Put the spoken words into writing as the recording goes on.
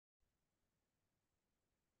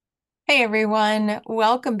Hey everyone,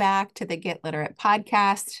 welcome back to the Get Literate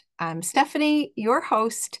podcast. I'm Stephanie, your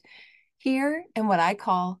host, here in what I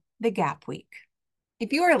call the Gap Week.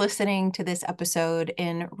 If you are listening to this episode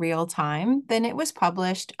in real time, then it was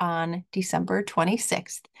published on December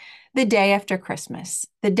 26th, the day after Christmas,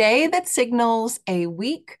 the day that signals a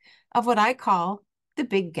week of what I call the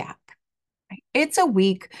Big Gap. It's a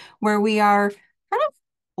week where we are kind of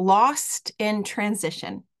lost in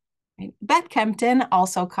transition. Right? Beth Kempton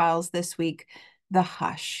also calls this week the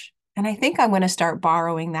hush. And I think I'm going to start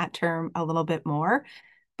borrowing that term a little bit more.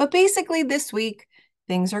 But basically, this week,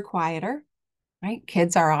 things are quieter, right?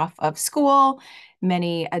 Kids are off of school.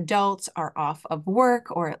 Many adults are off of work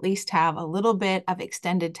or at least have a little bit of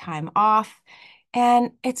extended time off.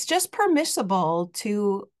 And it's just permissible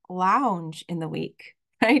to lounge in the week,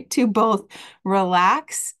 right? To both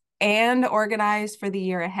relax and organize for the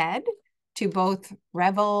year ahead, to both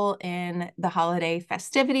revel in the holiday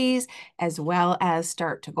festivities as well as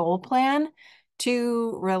start to goal plan,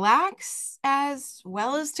 to relax as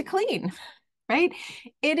well as to clean, right?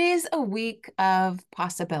 It is a week of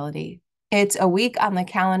possibility. It's a week on the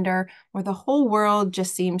calendar where the whole world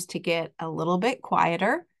just seems to get a little bit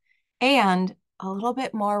quieter and a little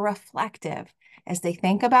bit more reflective as they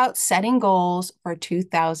think about setting goals for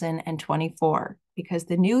 2024. Because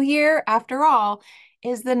the new year, after all,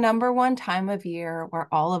 is the number one time of year where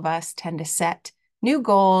all of us tend to set new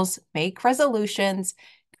goals, make resolutions,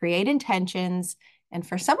 create intentions, and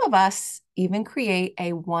for some of us, even create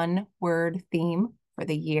a one-word theme for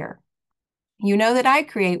the year. You know that I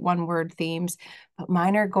create one-word themes, but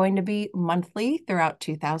mine are going to be monthly throughout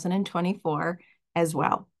 2024 as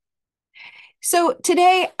well. So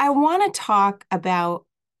today I want to talk about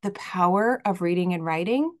the power of reading and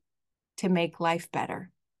writing to make life better.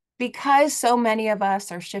 Because so many of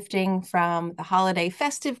us are shifting from the holiday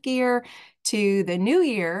festive gear to the new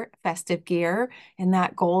year festive gear and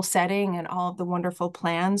that goal setting and all of the wonderful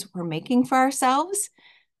plans we're making for ourselves,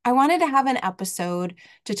 I wanted to have an episode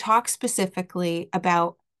to talk specifically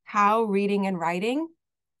about how reading and writing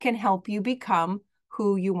can help you become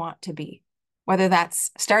who you want to be. Whether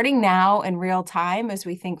that's starting now in real time as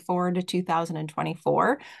we think forward to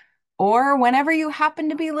 2024, or whenever you happen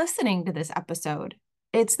to be listening to this episode.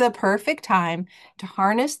 It's the perfect time to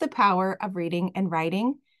harness the power of reading and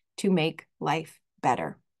writing to make life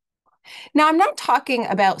better. Now, I'm not talking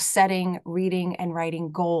about setting reading and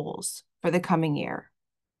writing goals for the coming year,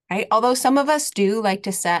 right? Although some of us do like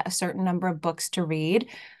to set a certain number of books to read,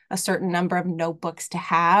 a certain number of notebooks to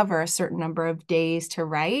have, or a certain number of days to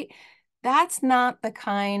write. That's not the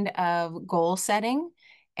kind of goal setting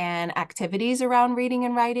and activities around reading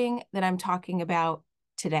and writing that I'm talking about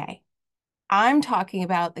today. I'm talking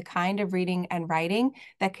about the kind of reading and writing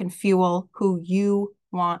that can fuel who you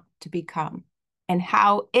want to become and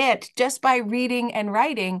how it, just by reading and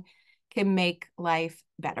writing, can make life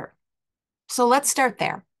better. So let's start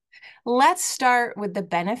there. Let's start with the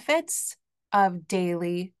benefits of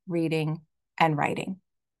daily reading and writing.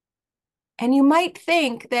 And you might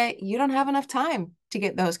think that you don't have enough time to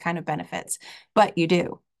get those kind of benefits, but you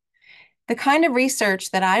do. The kind of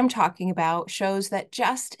research that I'm talking about shows that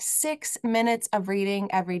just 6 minutes of reading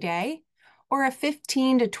every day, or a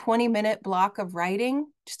 15 to 20-minute block of writing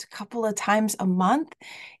just a couple of times a month,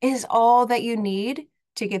 is all that you need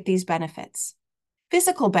to get these benefits.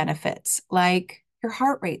 Physical benefits like your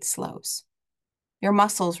heart rate slows, your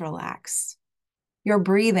muscles relax, your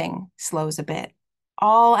breathing slows a bit,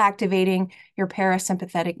 all activating your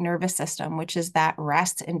parasympathetic nervous system, which is that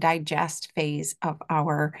rest and digest phase of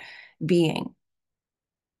our being.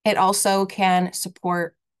 It also can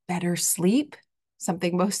support better sleep,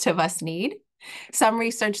 something most of us need. Some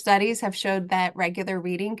research studies have showed that regular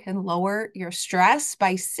reading can lower your stress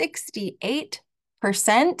by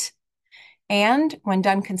 68%, and when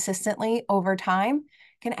done consistently over time,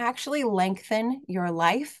 can actually lengthen your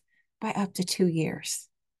life by up to 2 years.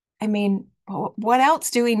 I mean, what else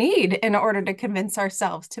do we need in order to convince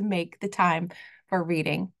ourselves to make the time for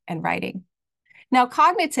reading and writing? Now,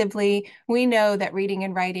 cognitively, we know that reading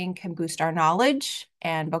and writing can boost our knowledge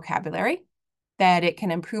and vocabulary, that it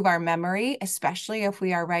can improve our memory, especially if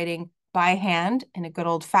we are writing by hand in a good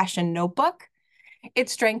old-fashioned notebook. It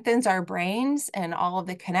strengthens our brains and all of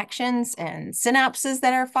the connections and synapses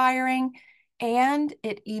that are firing. And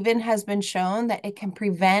it even has been shown that it can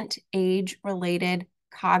prevent age-related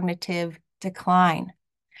cognitive decline.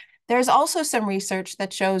 There's also some research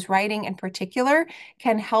that shows writing in particular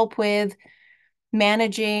can help with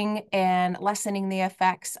managing and lessening the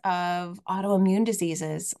effects of autoimmune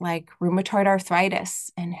diseases like rheumatoid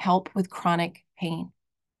arthritis and help with chronic pain.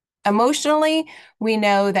 Emotionally, we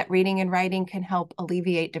know that reading and writing can help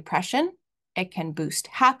alleviate depression. It can boost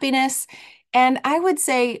happiness. And I would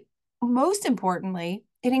say, most importantly,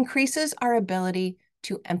 it increases our ability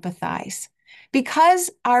to empathize. Because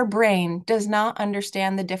our brain does not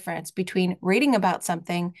understand the difference between reading about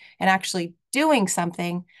something and actually doing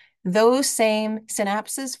something, those same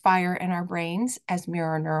synapses fire in our brains as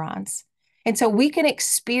mirror neurons. And so we can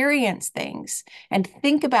experience things and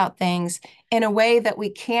think about things in a way that we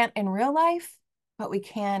can't in real life, but we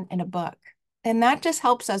can in a book. And that just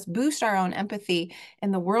helps us boost our own empathy.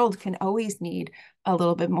 And the world can always need a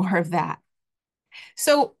little bit more of that.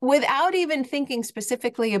 So, without even thinking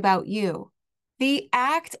specifically about you, the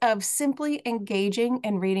act of simply engaging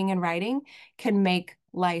in reading and writing can make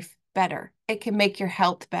life better. It can make your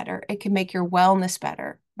health better. It can make your wellness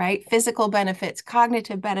better, right? Physical benefits,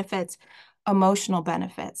 cognitive benefits, emotional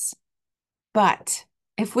benefits. But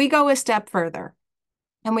if we go a step further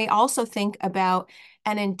and we also think about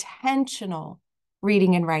an intentional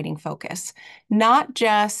reading and writing focus, not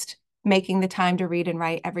just making the time to read and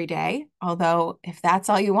write every day, although if that's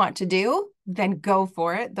all you want to do, then go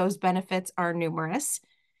for it. Those benefits are numerous.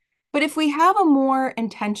 But if we have a more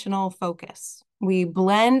intentional focus, we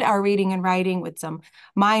blend our reading and writing with some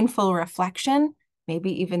mindful reflection,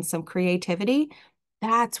 maybe even some creativity,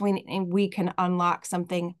 that's when we can unlock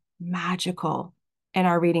something magical in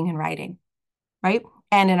our reading and writing, right?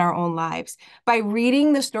 And in our own lives. By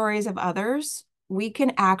reading the stories of others, we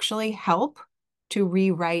can actually help to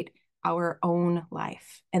rewrite our own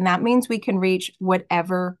life. And that means we can reach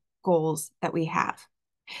whatever goals that we have.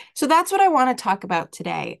 So that's what I want to talk about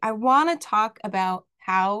today. I want to talk about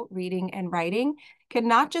how reading and writing can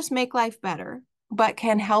not just make life better, but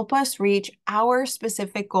can help us reach our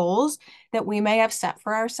specific goals that we may have set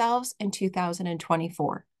for ourselves in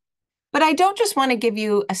 2024. But I don't just want to give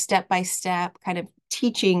you a step-by-step kind of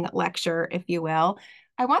teaching lecture, if you will.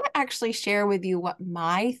 I want to actually share with you what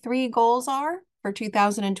my 3 goals are for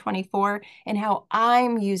 2024 and how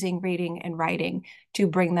I'm using reading and writing to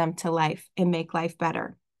bring them to life and make life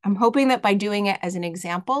better. I'm hoping that by doing it as an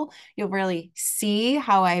example, you'll really see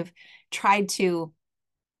how I've tried to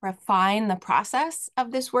refine the process of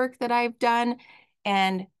this work that I've done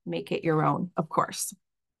and make it your own, of course.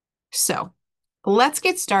 So let's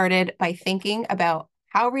get started by thinking about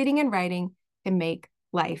how reading and writing can make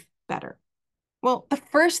life better. Well, the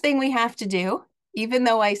first thing we have to do, even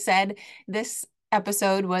though I said this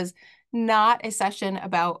episode was not a session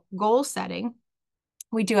about goal setting,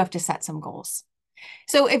 we do have to set some goals.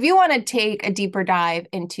 So if you want to take a deeper dive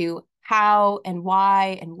into how and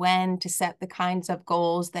why and when to set the kinds of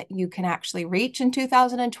goals that you can actually reach in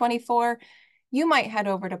 2024, you might head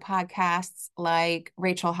over to podcasts like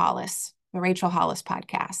Rachel Hollis, the Rachel Hollis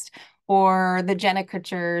podcast, or the Jenna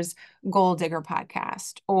Kutcher's Goal Digger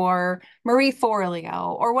podcast, or Marie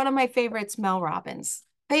Forleo, or one of my favorites, Mel Robbins.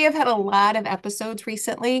 They have had a lot of episodes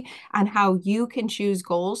recently on how you can choose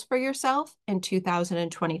goals for yourself in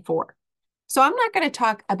 2024. So I'm not going to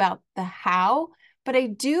talk about the how, but I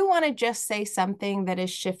do want to just say something that has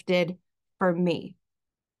shifted for me.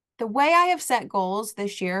 The way I have set goals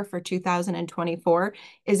this year for 2024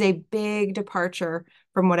 is a big departure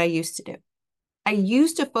from what I used to do. I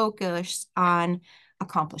used to focus on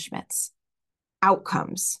accomplishments,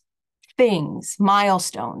 outcomes, things,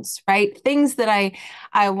 milestones, right? Things that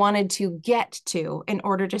I wanted to get to in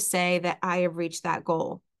order to say that I have reached that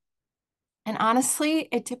goal. And honestly,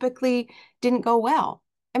 it typically didn't go well.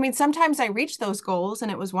 I mean, sometimes I reached those goals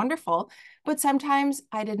and it was wonderful, but sometimes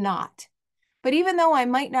I did not. But even though I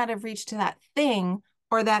might not have reached that thing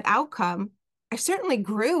or that outcome, I certainly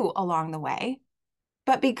grew along the way.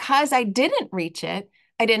 But because I didn't reach it,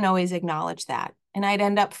 I didn't always acknowledge that. And I'd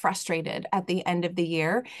end up frustrated at the end of the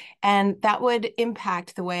year. And that would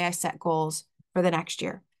impact the way I set goals for the next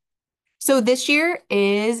year. So this year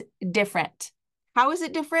is different. How is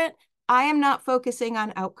it different? I am not focusing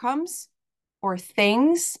on outcomes or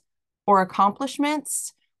things or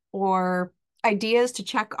accomplishments or ideas to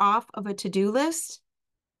check off of a to-do list.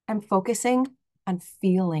 I'm focusing on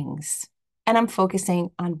feelings and I'm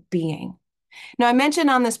focusing on being. Now, I mentioned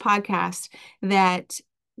on this podcast that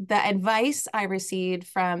the advice I received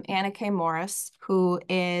from Anna K. Morris, who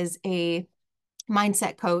is a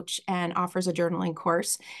mindset coach and offers a journaling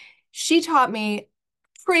course, she taught me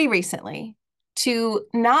pretty recently to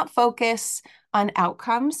not focus on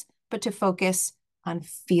outcomes, but to focus on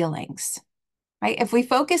feelings, right? If we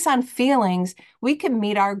focus on feelings, we can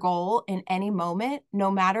meet our goal in any moment, no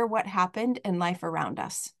matter what happened in life around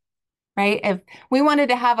us, right? If we wanted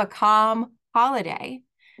to have a calm holiday,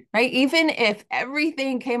 right? Even if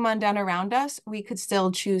everything came undone around us, we could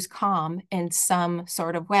still choose calm in some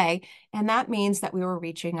sort of way. And that means that we were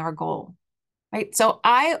reaching our goal, right? So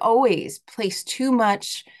I always place too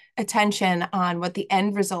much attention on what the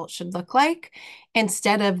end result should look like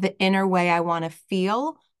instead of the inner way I want to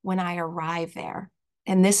feel when I arrive there.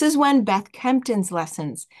 And this is when Beth Kempton's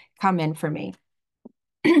lessons come in for me.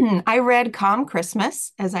 I read Calm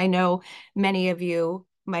Christmas, as I know many of you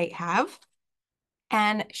might have.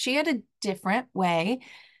 And she had a different way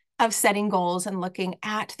of setting goals and looking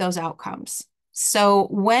at those outcomes. So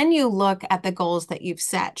when you look at the goals that you've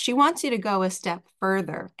set, she wants you to go a step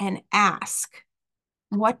further and ask,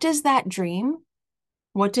 what does that dream,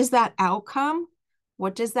 what does that outcome,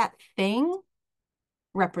 what does that thing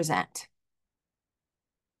represent?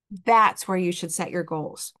 That's where you should set your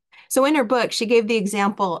goals. So in her book, she gave the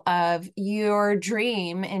example of your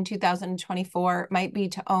dream in 2024 might be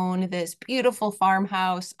to own this beautiful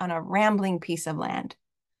farmhouse on a rambling piece of land.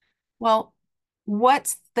 Well,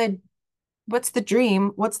 what's the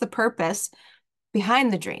dream? What's the purpose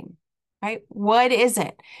behind the dream, right? What is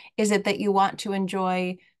it? Is it that you want to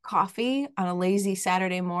enjoy coffee on a lazy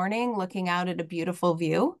Saturday morning, looking out at a beautiful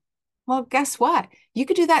view? Well, guess what? You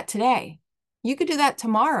could do that today. You could do that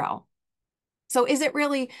tomorrow. So is it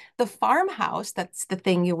really the farmhouse that's the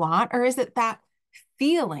thing you want, or is it that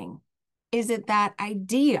feeling? Is it that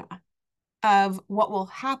idea of what will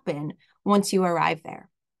happen once you arrive there?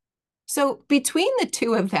 So between the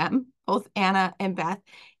two of them, both Anna and Beth,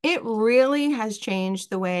 it really has changed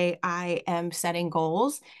the way I am setting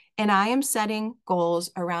goals. And I am setting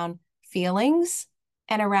goals around feelings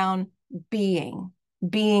and around being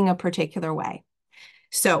a particular way.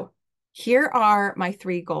 So here are my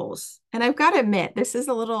three goals. And I've got to admit, this is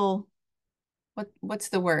a little, what's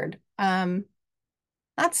the word? Not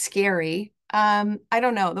scary. I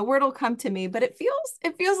don't know. The word will come to me, but it feels a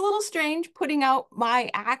little strange putting out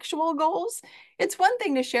my actual goals. It's one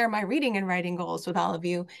thing to share my reading and writing goals with all of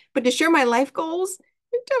you, but to share my life goals,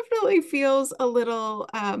 it definitely feels a little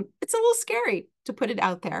it's a little scary to put it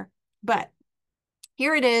out there. But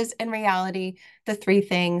here it is in reality, the three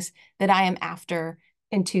things that I am after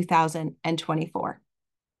in 2024.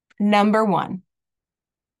 Number one,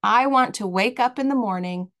 I want to wake up in the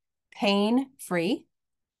morning pain-free.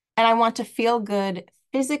 And I want to feel good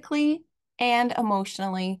physically and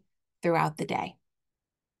emotionally throughout the day.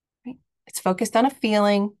 Right? It's focused on a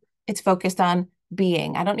feeling. It's focused on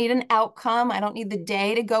being. I don't need an outcome. I don't need the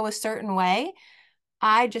day to go a certain way.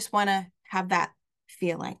 I just want to have that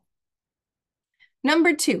feeling.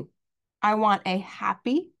 Number two, I want a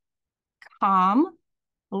happy, calm,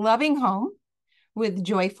 loving home with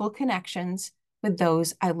joyful connections with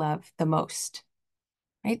those I love the most.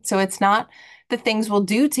 Right? So it's not the things we'll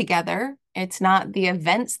do together. It's not the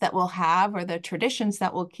events that we'll have or the traditions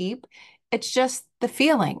that we'll keep. It's just the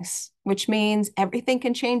feelings, which means everything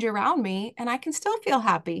can change around me and I can still feel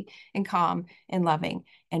happy and calm and loving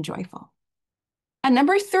and joyful. And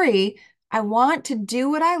number three, I want to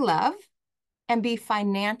do what I love and be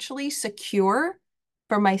financially secure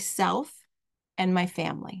for myself and my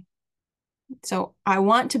family. So I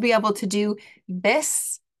want to be able to do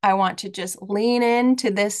this. I want to just lean into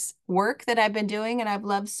this work that I've been doing and I've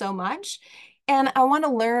loved so much. And I want to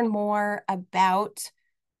learn more about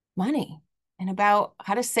money and about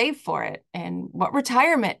how to save for it and what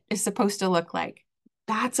retirement is supposed to look like.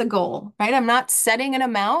 That's a goal, right? I'm not setting an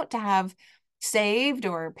amount to have saved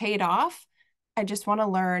or paid off. I just want to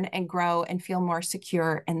learn and grow and feel more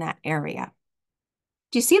secure in that area.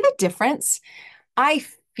 Do you see the difference? I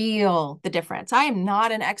feel the difference. I am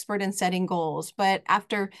not an expert in setting goals, but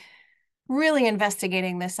after really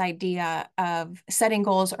investigating this idea of setting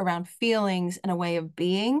goals around feelings and a way of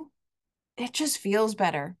being, it just feels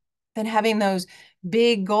better than having those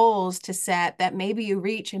big goals to set that maybe you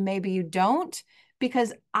reach and maybe you don't,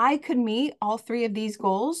 because I could meet all three of these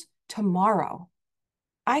goals tomorrow.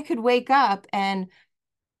 I could wake up and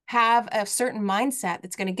have a certain mindset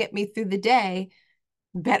that's going to get me through the day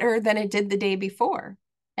better than it did the day before.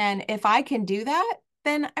 And if I can do that,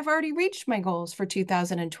 then I've already reached my goals for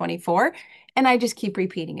 2024, and I just keep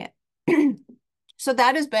repeating it. So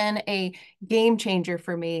that has been a game changer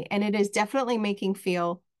for me, and it is definitely making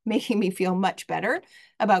me feel much better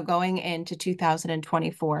about going into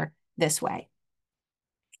 2024 this way.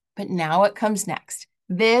 But now it comes next.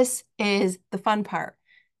 This is the fun part.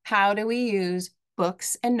 How do we use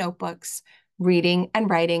books and notebooks, reading and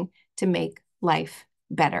writing to make life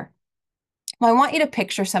better? Well, I want you to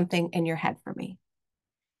picture something in your head for me.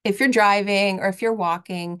 If you're driving or if you're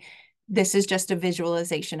walking, this is just a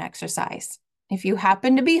visualization exercise. If you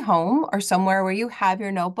happen to be home or somewhere where you have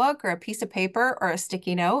your notebook or a piece of paper or a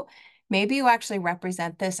sticky note, maybe you actually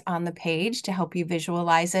represent this on the page to help you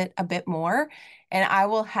visualize it a bit more. And I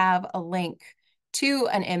will have a link to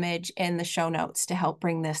an image in the show notes to help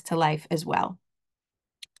bring this to life as well.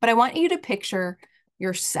 But I want you to picture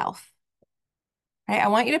yourself, right? I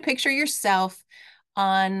want you to picture yourself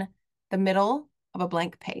on the middle of a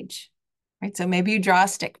blank page, right? So maybe you draw a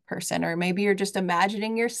stick person, or maybe you're just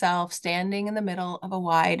imagining yourself standing in the middle of a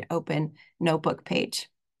wide open notebook page.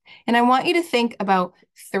 And I want you to think about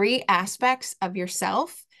 3 aspects of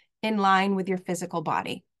yourself in line with your physical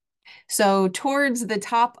body. So towards the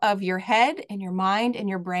top of your head and your mind and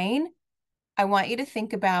your brain, I want you to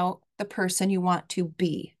think about the person you want to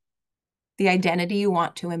be, the identity you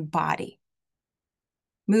want to embody.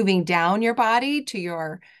 Moving down your body to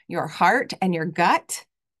your heart and your gut,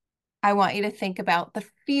 I want you to think about the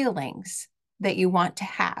feelings that you want to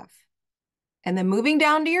have. And then moving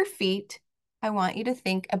down to your feet, I want you to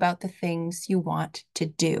think about the things you want to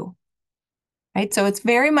do. Right? So it's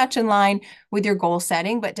very much in line with your goal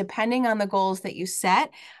setting, but depending on the goals that you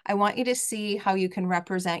set, I want you to see how you can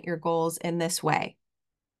represent your goals in this way.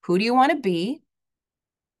 Who do you want to be?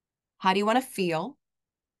 How do you want to feel?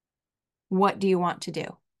 What do you want to do?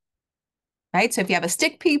 Right? So if you have a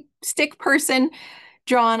stick person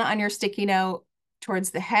drawn on your sticky note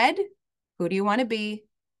towards the head, who do you want to be?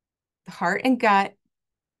 The heart and gut,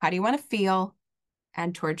 how do you want to feel?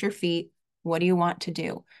 And towards your feet, what do you want to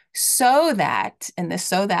do? So that, and this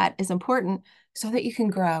so that is important, so that you can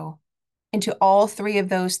grow into all 3 of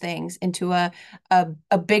those things, into a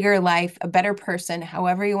bigger life, a better person,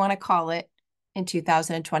 however you want to call it, in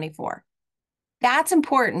 2024. That's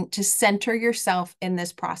important to center yourself in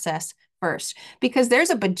this process first, because there's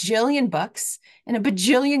a bajillion books and a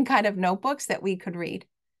bajillion kind of notebooks that we could read,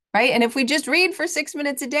 right? And if we just read for 6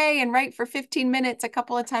 minutes a day and write for 15 minutes a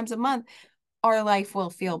couple of times a month, our life will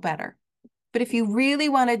feel better. But if you really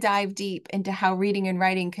want to dive deep into how reading and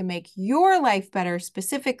writing can make your life better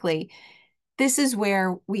specifically, this is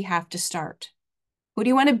where we have to start. Who do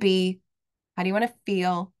you want to be? How do you want to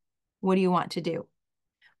feel? What do you want to do?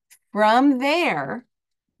 From there,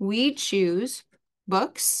 we choose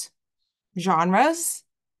books, genres,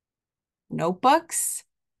 notebooks,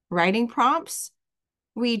 writing prompts.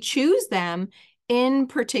 We choose them in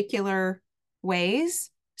particular ways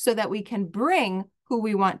so that we can bring who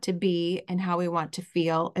we want to be and how we want to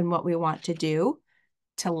feel and what we want to do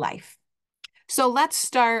to life. So let's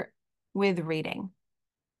start with reading.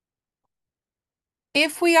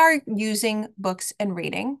 If we are using books and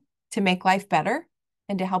reading to make life better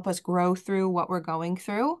and to help us grow through what we're going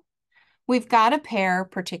through, we've got to pair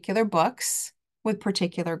particular books with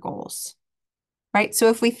particular goals, right? So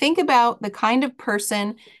if we think about the kind of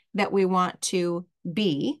person that we want to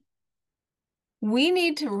be, we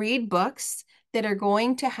need to read books that are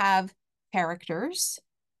going to have characters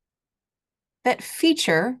that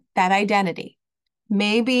feature that identity.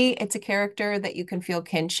 Maybe it's a character that you can feel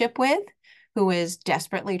kinship with, who is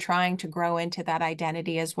desperately trying to grow into that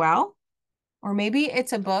identity as well. Or maybe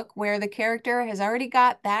it's a book where the character has already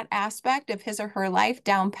got that aspect of his or her life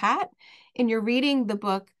down pat, and you're reading the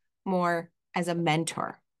book more as a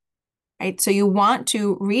mentor, right? So you want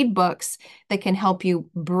to read books that can help you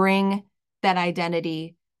bring that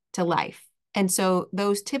identity to life. And so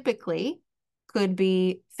those typically could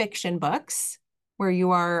be fiction books where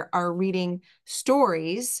you are reading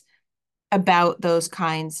stories about those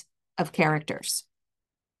kinds of characters.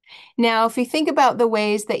 Now, if you think about the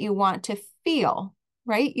ways that you want to feel,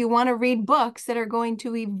 right? You want to read books that are going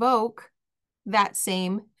to evoke that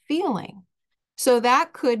same feeling. So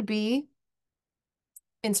that could be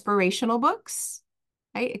inspirational books,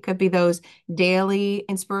 right? It could be those daily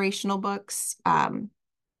inspirational books.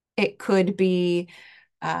 It could be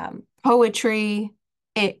poetry.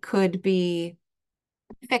 It could be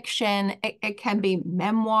fiction. It can be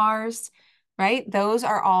memoirs, right? Those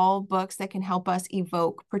are all books that can help us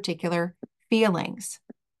evoke particular feelings.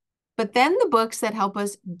 But then the books that help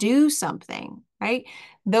us do something, right?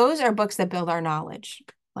 Those are books that build our knowledge,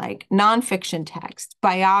 like nonfiction text,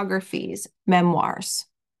 biographies, memoirs.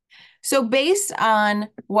 So based on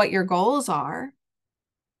what your goals are,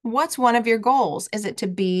 what's one of your goals? Is it to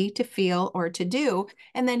be, to feel, or to do?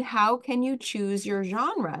 And then how can you choose your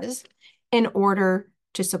genres in order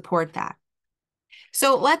to support that?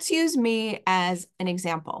 So let's use me as an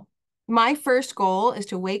example. My first goal is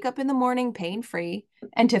to wake up in the morning pain-free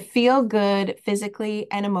and to feel good physically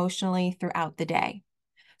and emotionally throughout the day.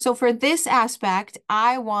 So for this aspect,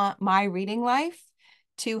 I want my reading life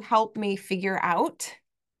to help me figure out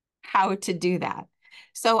how to do that.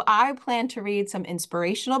 So I plan to read some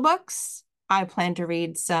inspirational books. I plan to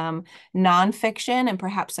read some nonfiction and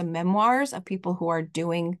perhaps some memoirs of people who are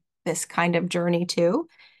doing this kind of journey too.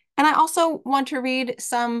 And I also want to read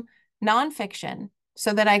some nonfiction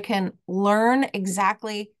so that I can learn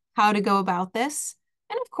exactly how to go about this.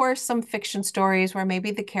 And of course, some fiction stories where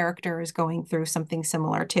maybe the character is going through something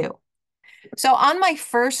similar too. So, on my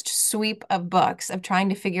first sweep of books, of trying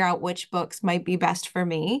to figure out which books might be best for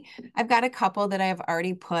me, I've got a couple that I have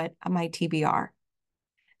already put on my TBR.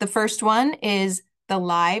 The first one is The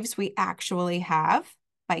Lives We Actually Have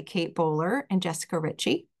by Kate Bowler and Jessica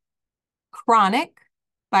Ritchie, Chronic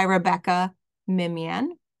by Rebecca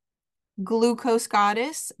Mimian, Glucose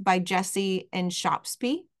Goddess by Jessie and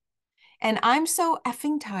Shopsby, and I'm So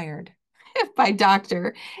Effing Tired by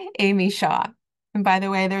Dr. Amy Shaw. And by the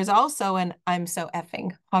way, there's also an I'm So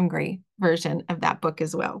Effing Hungry version of that book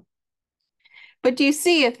as well. But do you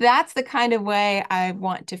see, if that's the kind of way I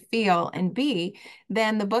want to feel and be,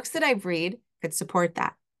 then the books that I read could support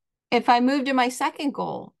that. If I move to my second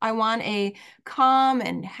goal, I want a calm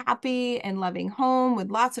and happy and loving home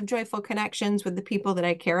with lots of joyful connections with the people that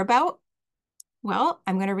I care about. Well,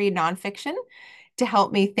 I'm going to read nonfiction to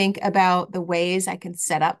help me think about the ways I can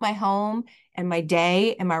set up my home and my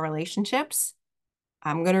day and my relationships.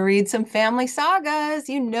 I'm going to read some family sagas.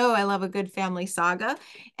 You know, I love a good family saga.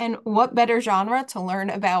 And what better genre to learn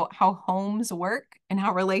about how homes work and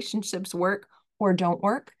how relationships work or don't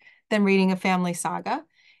work than reading a family saga?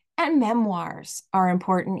 And memoirs are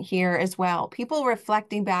important here as well. People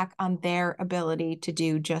reflecting back on their ability to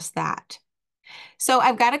do just that. So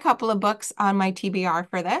I've got a couple of books on my TBR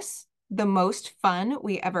for this. The Most Fun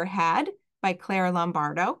We Ever Had by Claire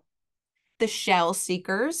Lombardo, The Shell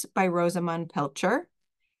Seekers by Rosamund Pilcher,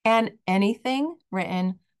 and Anything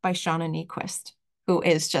written by Shauna Niequist, who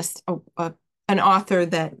is just an author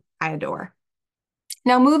that I adore.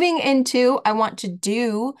 Now, moving into, I want to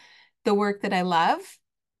do the work that I love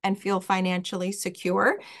and feel financially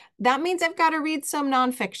secure. That means I've got to read some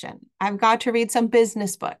nonfiction. I've got to read some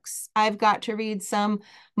business books. I've got to read some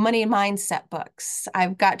money mindset books.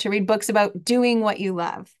 I've got to read books about doing what you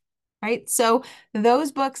love, right? So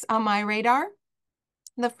those books on my radar.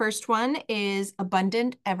 The first one is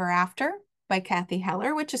Abundant Ever After by Kathy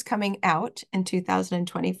Heller, which is coming out in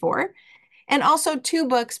 2024. And also two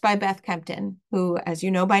books by Beth Kempton, who, as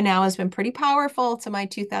you know by now, has been pretty powerful to my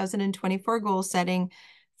 2024 goal setting,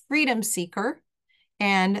 Freedom Seeker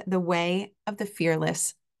and The Way of the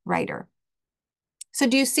Fearless Writer. So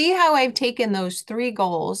do you see how I've taken those three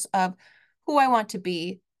goals of who I want to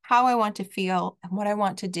be, how I want to feel, and what I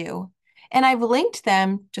want to do? And I've linked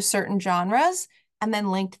them to certain genres and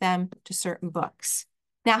then linked them to certain books.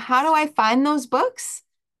 Now, how do I find those books?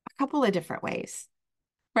 A couple of different ways,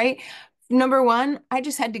 right? Number one, I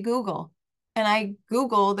just had to Google, and I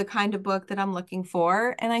Google the kind of book that I'm looking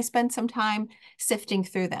for, and I spend some time sifting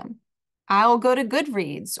through them. I'll go to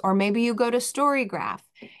Goodreads, or maybe you go to Storygraph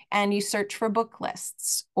and you search for book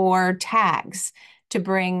lists or tags to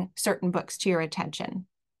bring certain books to your attention.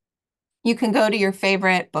 You can go to your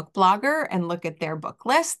favorite book blogger and look at their book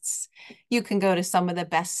lists. You can go to some of the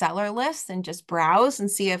bestseller lists and just browse and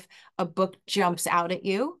see if a book jumps out at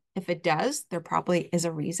you. If it does, there probably is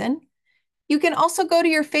a reason. You can also go to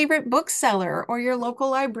your favorite bookseller or your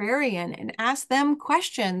local librarian and ask them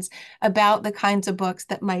questions about the kinds of books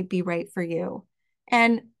that might be right for you.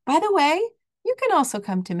 And by the way, you can also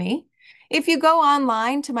come to me. If you go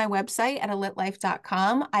online to my website at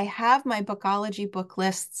alitlife.com, I have my Bookology book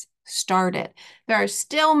lists started. There are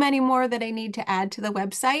still many more that I need to add to the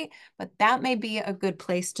website, but that may be a good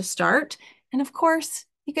place to start. And of course,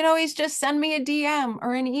 you can always just send me a DM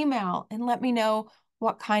or an email and let me know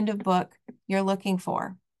what kind of book you're looking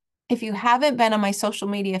for. If you haven't been on my social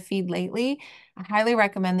media feed lately, I highly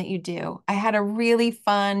recommend that you do. I had a really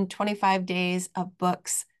fun 25 days of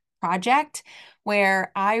books project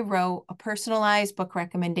where I wrote a personalized book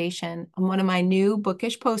recommendation on one of my new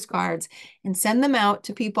bookish postcards and send them out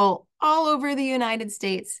to people all over the United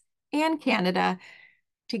States and Canada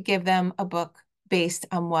to give them a book based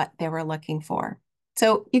on what they were looking for.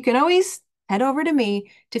 So you can always head over to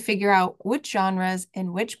me to figure out which genres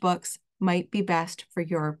and which books might be best for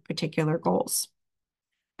your particular goals.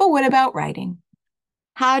 But what about writing?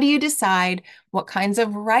 How do you decide what kinds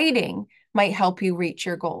of writing might help you reach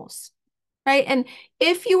your goals? Right? And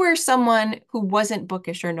if you were someone who wasn't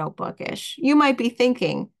bookish or no bookish, you might be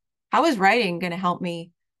thinking, how is writing going to help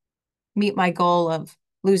me meet my goal of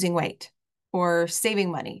losing weight or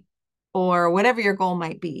saving money or whatever your goal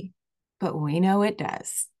might be? But we know it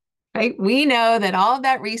does, right? We know that all of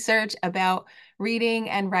that research about reading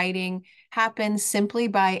and writing happens simply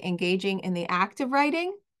by engaging in the act of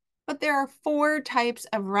writing, but there are 4 types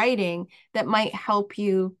of writing that might help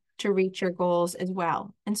you to reach your goals as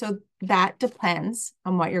well. And so that depends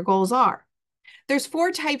on what your goals are. There's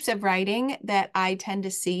 4 types of writing that I tend to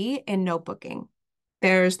see in notebooking.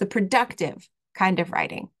 There's the productive kind of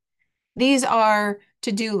writing. These are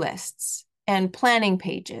to-do lists and planning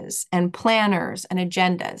pages and planners and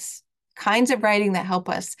agendas, kinds of writing that help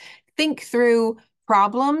us think through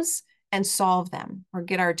problems and solve them or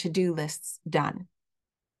get our to-do lists done.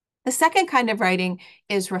 The second kind of writing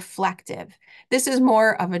is reflective. This is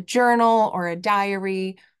more of a journal or a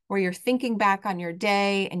diary where you're thinking back on your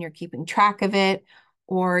day and you're keeping track of it,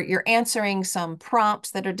 or you're answering some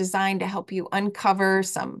prompts that are designed to help you uncover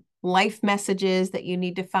some life messages that you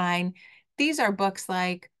need to find. These are books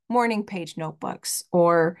like morning page notebooks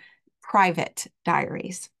or private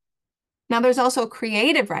diaries. Now, there's also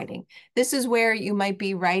creative writing. This is where you might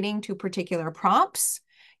be writing to particular prompts.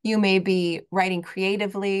 You may be writing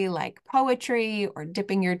creatively, like poetry, or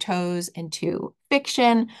dipping your toes into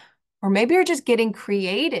fiction, or maybe you're just getting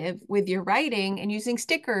creative with your writing and using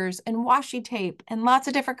stickers and washi tape and lots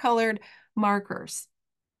of different colored markers.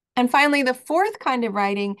 And finally, the 4th kind of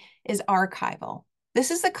writing is archival. This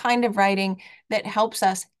is the kind of writing that helps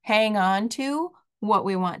us hang on to what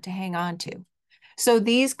we want to hang on to. So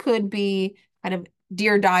these could be kind of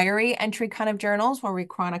Dear Diary entry kind of journals where we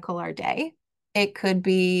chronicle our day. It could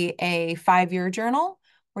be a 5-year journal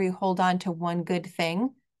where you hold on to one good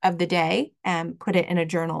thing of the day and put it in a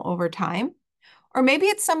journal over time. Or maybe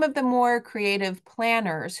it's some of the more creative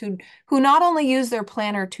planners who not only use their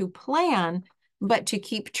planner to plan, but to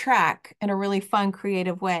keep track in a really fun,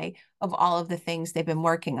 creative way of all of the things they've been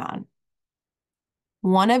working on.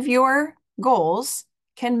 One of your goals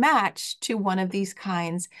can match to one of these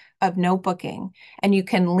kinds of notebooking, and you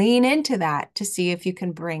can lean into that to see if you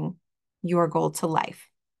can bring your goal to life.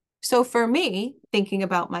 So for me, thinking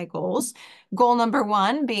about my goals, goal number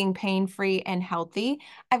 1 being pain-free and healthy,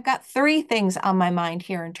 I've got 3 things on my mind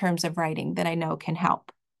here in terms of writing that I know can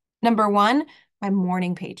help. Number 1, my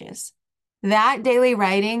morning pages. That daily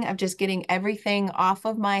writing of just getting everything off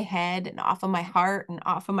of my head and off of my heart and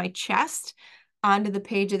off of my chest onto the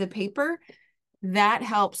page of the paper, that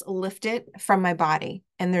helps lift it from my body.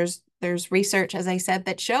 And there's research, as I said,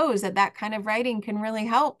 that shows that that kind of writing can really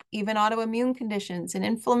help even autoimmune conditions and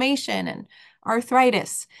inflammation and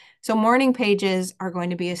arthritis. So morning pages are going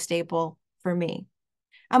to be a staple for me.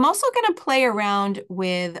 I'm also going to play around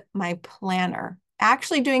with my planner,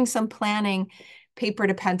 actually doing some planning paper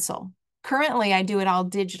to pencil. Currently, I do it all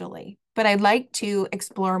digitally, but I'd like to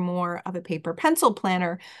explore more of a paper pencil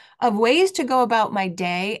planner of ways to go about my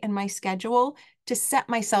day and my schedule to set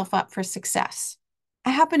myself up for success. I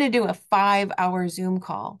happened to do a 5-hour Zoom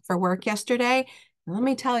call for work yesterday. And let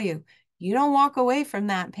me tell you, you don't walk away from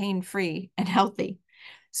that pain-free and healthy.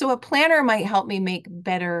 So a planner might help me make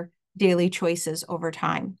better daily choices over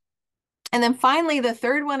time. And then finally, the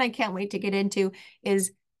third one I can't wait to get into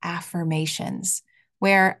is affirmations,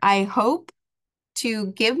 where I hope to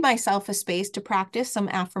give myself a space to practice some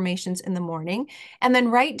affirmations in the morning and then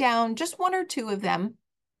write down just 1 or 2 of them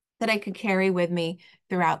that I could carry with me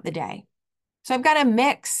throughout the day. So I've got a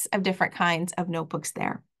mix of different kinds of notebooks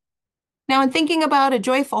there. Now, in thinking about a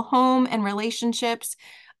joyful home and relationships,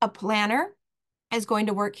 a planner is going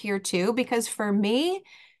to work here too, because for me,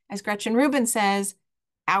 as Gretchen Rubin says,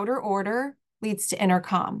 outer order leads to inner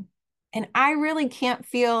calm. And I really can't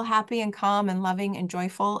feel happy and calm and loving and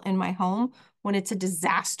joyful in my home when it's a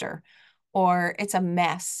disaster or it's a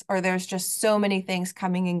mess or there's just so many things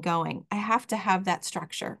coming and going. I have to have that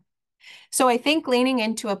structure. So I think leaning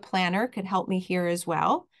into a planner could help me here as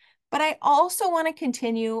well. But I also want to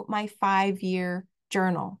continue my 5-year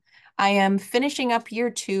journal. I am finishing up year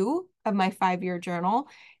 2 of my 5-year journal,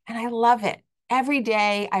 and I love it. Every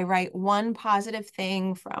day I write one positive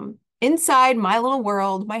thing from inside my little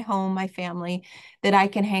world, my home, my family, that I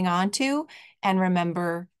can hang on to and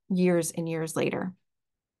remember years and years later.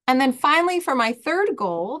 And then finally, for my 3rd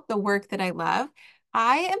goal, the work that I love,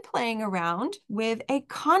 I am playing around with a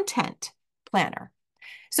content planner.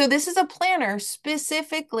 So this is a planner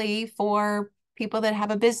specifically for people that have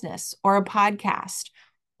a business or a podcast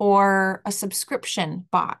or a subscription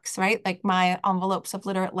box, right? Like my envelopes of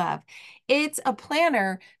literate love. It's a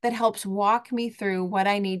planner that helps walk me through what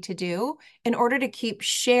I need to do in order to keep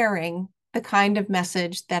sharing the kind of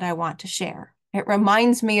message that I want to share. It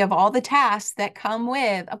reminds me of all the tasks that come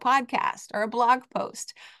with a podcast or a blog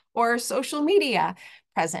post or social media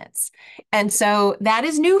presence. And so that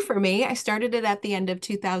is new for me. I started it at the end of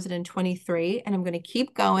 2023, and I'm going to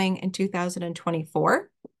keep going in 2024.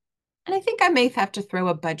 And I think I may have to throw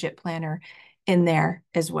a budget planner in there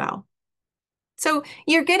as well. So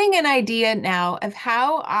you're getting an idea now of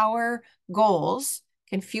how our goals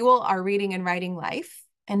can fuel our reading and writing life,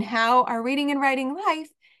 and how our reading and writing life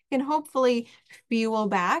can hopefully fuel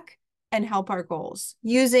back and help our goals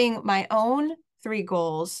using my own 3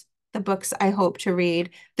 goals, the books I hope to read,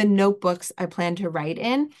 the notebooks I plan to write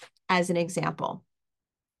in as an example.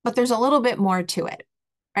 But there's a little bit more to it,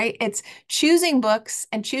 right? It's choosing books,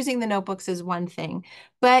 and choosing the notebooks is one thing,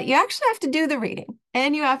 but you actually have to do the reading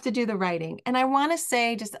and you have to do the writing. And I want to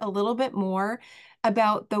say just a little bit more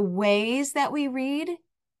about the ways that we read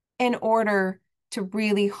in order to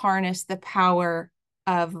really harness the power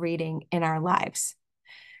of reading in our lives.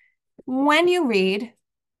 When you read,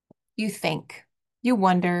 you think, you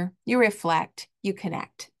wonder, you reflect, you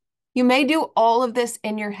connect. You may do all of this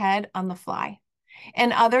in your head on the fly.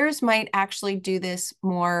 And others might actually do this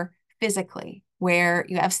more physically, where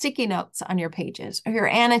you have sticky notes on your pages, or you're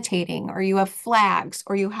annotating, or you have flags,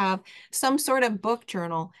 or you have some sort of book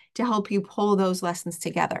journal to help you pull those lessons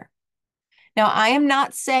together. Now, I am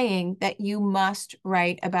not saying that you must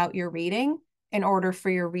write about your reading in order for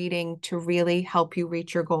your reading to really help you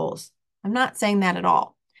reach your goals. I'm not saying that at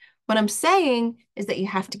all. What I'm saying is that you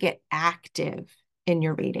have to get active in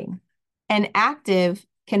your reading. And active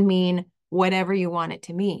can mean whatever you want it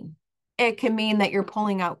to mean. It can mean that you're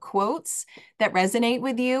pulling out quotes that resonate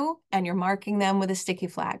with you and you're marking them with a sticky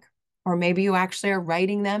flag. Or maybe you actually are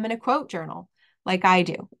writing them in a quote journal, like I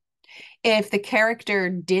do. If the character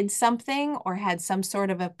did something or had some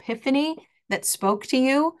sort of epiphany that spoke to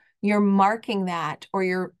you, you're marking that, or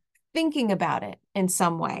you're thinking about it in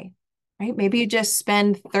some way, right? Maybe you just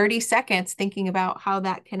spend 30 seconds thinking about how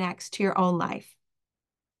that connects to your own life.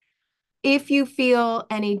 If you feel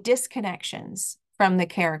any disconnections from the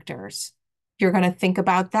characters, you're going to think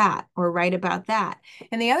about that or write about that.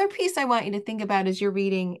 And the other piece I want you to think about as you're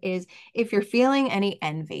reading is if you're feeling any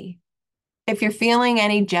envy, if you're feeling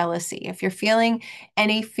any jealousy, if you're feeling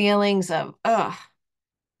any feelings of, ugh,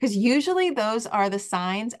 because usually those are the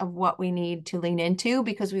signs of what we need to lean into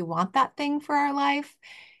because we want that thing for our life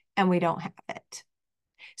and we don't have it.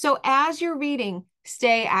 So as you're reading,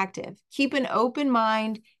 stay active. Keep an open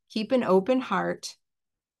mind, keep an open heart,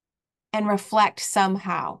 and reflect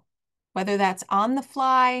somehow, whether that's on the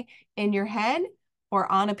fly in your head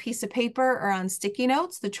or on a piece of paper or on sticky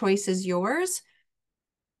notes. The choice is yours.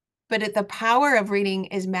 But the power of reading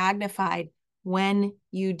is magnified when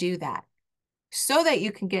you do that so that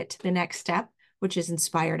you can get to the next step, which is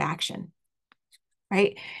inspired action,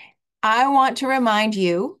 right? I want to remind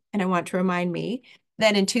you, and I want to remind me,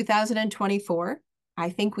 that in 2024, I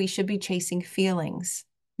think we should be chasing feelings,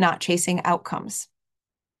 not chasing outcomes.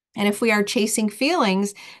 And if we are chasing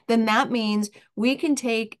feelings, then that means we can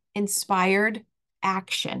take inspired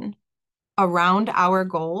action around our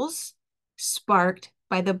goals sparked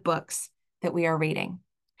by the books that we are reading.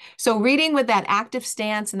 So reading with that active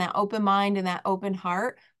stance and that open mind and that open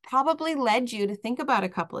heart probably led you to think about a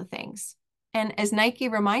couple of things. And as Nike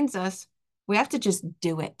reminds us, we have to just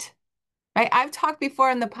do it, right? I've talked before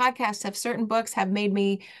in the podcast of certain books have made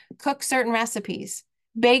me cook certain recipes,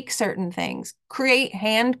 bake certain things, create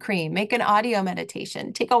hand cream, make an audio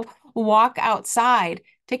meditation, take a walk outside,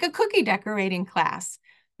 take a cookie decorating class,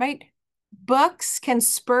 right? Books can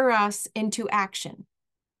spur us into action.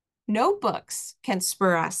 Notebooks can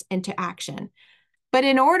spur us into action. But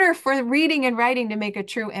in order for reading and writing to make a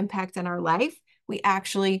true impact on our life, we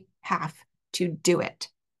actually have to do it.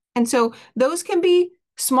 And so those can be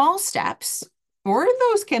small steps, or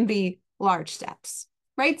those can be large steps,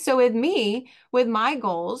 right? So with me, with my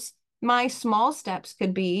goals, my small steps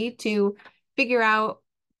could be to figure out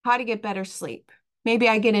how to get better sleep. Maybe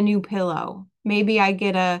I get a new pillow. Maybe I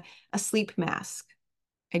get a sleep mask.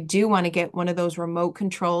 I do want to get one of those remote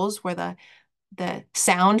controls where the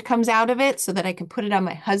sound comes out of it so that I can put it on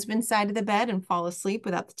my husband's side of the bed and fall asleep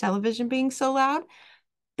without the television being so loud.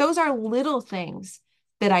 Those are little things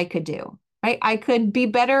that I could do, right? I could be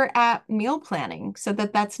better at meal planning so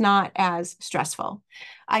that that's not as stressful.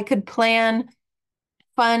 I could plan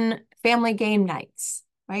fun family game nights,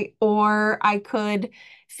 right? Or I could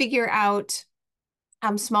figure out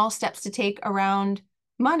small steps to take around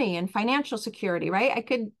money and financial security, right? I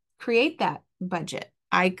could create that budget.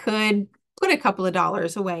 I could put a couple of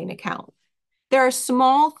dollars away in an account. There are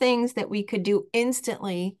small things that we could do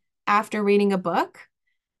instantly after reading a book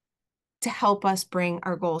to help us bring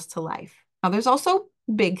our goals to life. Now, there's also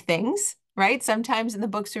big things, right? Sometimes in the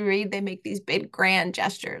books we read, they make these big grand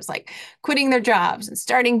gestures like quitting their jobs and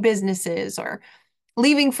starting businesses or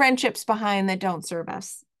leaving friendships behind that don't serve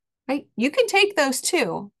us. Right? You can take those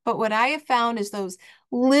too, but what I have found is those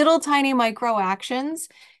little tiny micro actions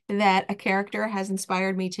that a character has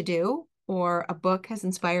inspired me to do, or a book has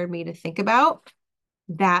inspired me to think about,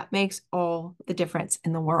 that makes all the difference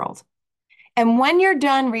in the world. And when you're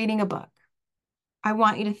done reading a book, I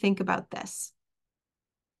want you to think about this.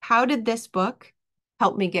 How did this book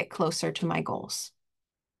help me get closer to my goals?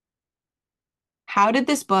 How did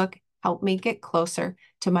this book help me get closer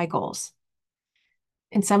to my goals?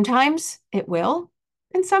 And sometimes it will,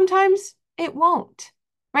 and sometimes it won't,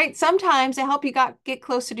 right? Sometimes it help you get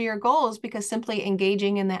closer to your goals because simply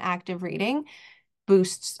engaging in the act of reading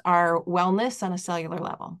boosts our wellness on a cellular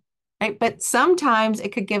level, right? But sometimes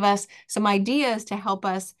it could give us some ideas to help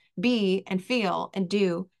us be and feel and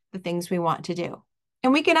do the things we want to do.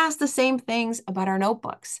 And we can ask the same things about our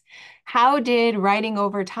notebooks. How did writing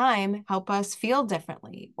over time help us feel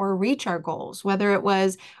differently or reach our goals, whether it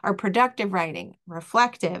was our productive writing,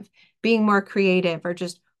 reflective, being more creative, or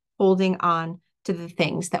just holding on to the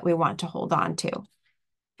things that we want to hold on to?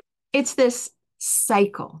 It's this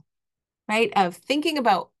cycle, right, of thinking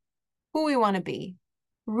about who we want to be,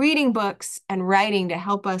 reading books and writing to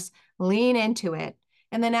help us lean into it,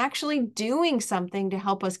 and then actually doing something to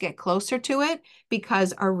help us get closer to it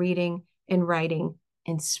because our reading and writing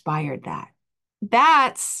inspired that.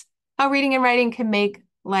 That's how reading and writing can make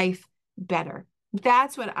life better.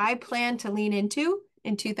 That's what I plan to lean into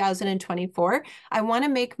in 2024. I want to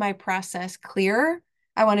make my process clearer.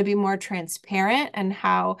 I want to be more transparent in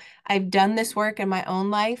how I've done this work in my own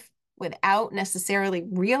life without necessarily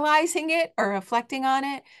realizing it or reflecting on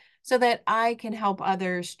it, so that I can help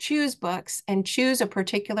others choose books and choose a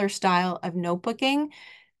particular style of notebooking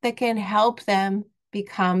that can help them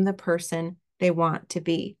become the person they want to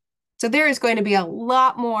be. So there is going to be a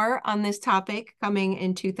lot more on this topic coming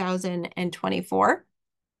in 2024.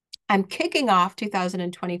 I'm kicking off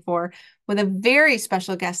 2024 with a very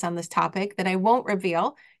special guest on this topic that I won't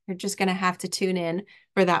reveal. You're just going to have to tune in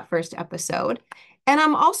for that first episode. And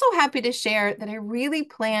I'm also happy to share that I really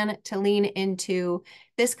plan to lean into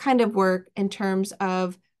this kind of work in terms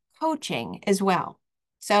of coaching as well.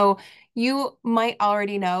 So you might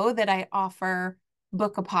already know that I offer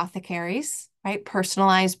book apothecaries, right?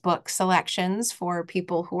 Personalized book selections for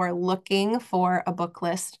people who are looking for a book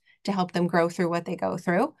list to help them grow through what they go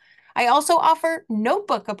through. I also offer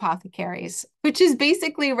notebook apothecaries, which is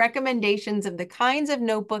basically recommendations of the kinds of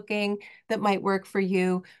notebooking that might work for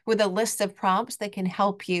you, with a list of prompts that can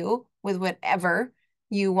help you with whatever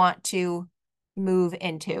you want to move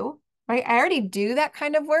into, right? I already do that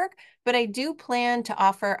kind of work, but I do plan to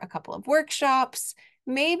offer a couple of workshops,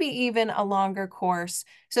 maybe even a longer course,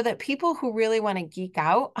 so that people who really want to geek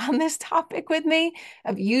out on this topic with me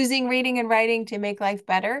of using reading and writing to make life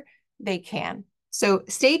better, they can. So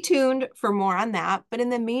stay tuned for more on that. But in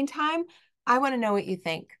the meantime, I want to know what you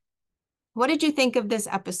think. What did you think of this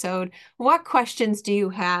episode? What questions do you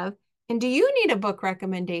have? And do you need a book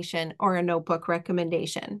recommendation or a notebook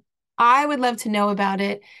recommendation? I would love to know about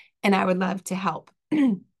it, and I would love to help.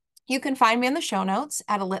 You can find me in the show notes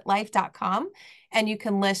at alitlife.com, and you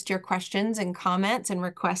can list your questions and comments and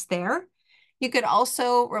requests there. You could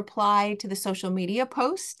also reply to the social media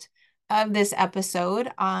post of this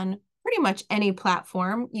episode on pretty much any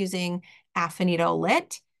platform using Affinito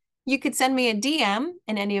Lit. You could send me a DM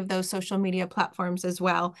in any of those social media platforms as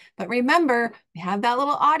well. But remember, we have that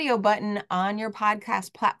little audio button on your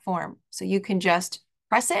podcast platform. So you can just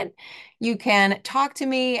press it. You can talk to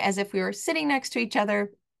me as if we were sitting next to each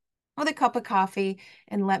other with a cup of coffee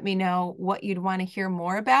and let me know what you'd want to hear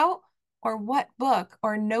more about, or what book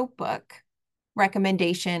or notebook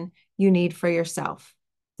recommendation you need for yourself.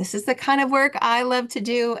 This is the kind of work I love to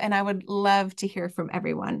do, and I would love to hear from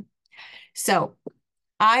everyone. So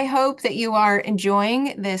I hope that you are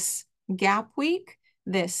enjoying this gap week,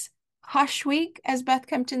 this hush week, as Beth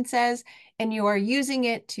Kempton says, and you are using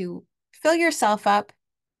it to fill yourself up,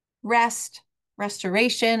 rest,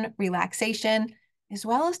 restoration, relaxation, as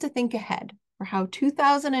well as to think ahead for how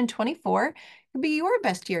 2024 could be your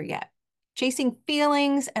best year yet. Chasing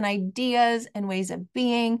feelings and ideas and ways of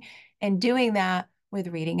being, and doing that with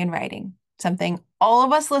reading and writing, something all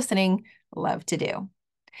of us listening love to do.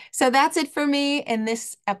 So that's it for me in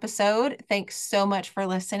this episode. Thanks so much for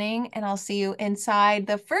listening, and I'll see you inside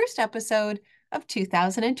the first episode of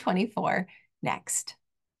 2024 next.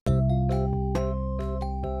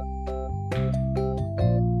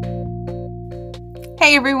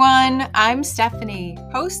 Hey everyone, I'm Stephanie,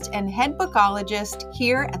 host and head bookologist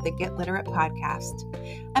here at the Get Literate podcast.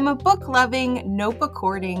 I'm a book-loving,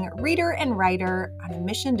 notebook-hoarding reader and writer on a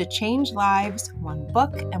mission to change lives one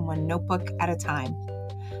book and one notebook at a time.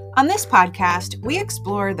 On this podcast, we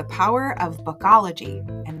explore the power of bookology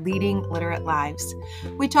and leading literate lives.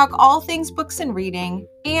 We talk all things books and reading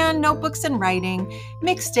and notebooks and writing,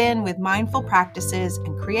 mixed in with mindful practices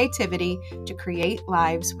and creativity to create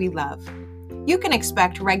lives we love. You can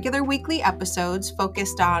expect regular weekly episodes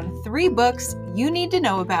focused on 3 books you need to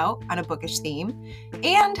know about on a bookish theme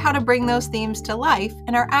and how to bring those themes to life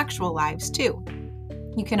in our actual lives too.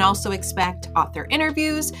 You can also expect author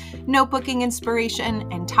interviews, notebooking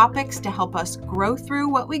inspiration, and topics to help us grow through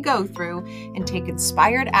what we go through and take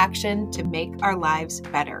inspired action to make our lives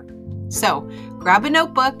better. So grab a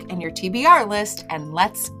notebook and your TBR list and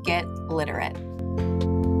let's get literate.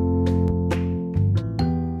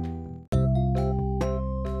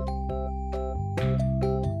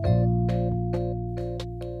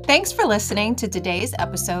 Thanks for listening to today's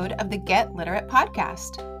episode of the Get Literate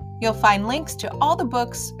podcast. You'll find links to all the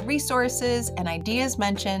books, resources, and ideas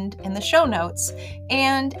mentioned in the show notes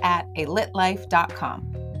and at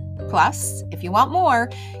alitlife.com. Plus, if you want more,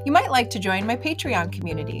 you might like to join my Patreon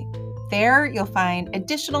community. There, you'll find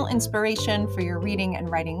additional inspiration for your reading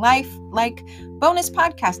and writing life, like bonus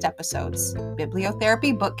podcast episodes,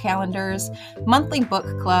 bibliotherapy book calendars, monthly book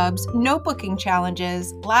clubs, notebooking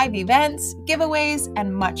challenges, live events, giveaways,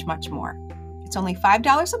 and much, much more. It's only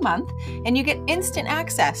 $5 a month, and you get instant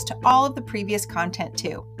access to all of the previous content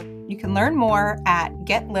too. You can learn more at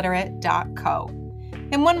getliterate.co.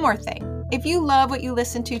 And one more thing, if you love what you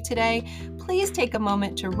listened to today, please take a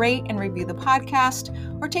moment to rate and review the podcast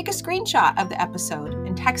or take a screenshot of the episode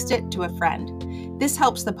and text it to a friend. This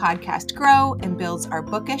helps the podcast grow and builds our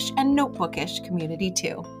bookish and notebookish community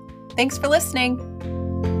too. Thanks for listening.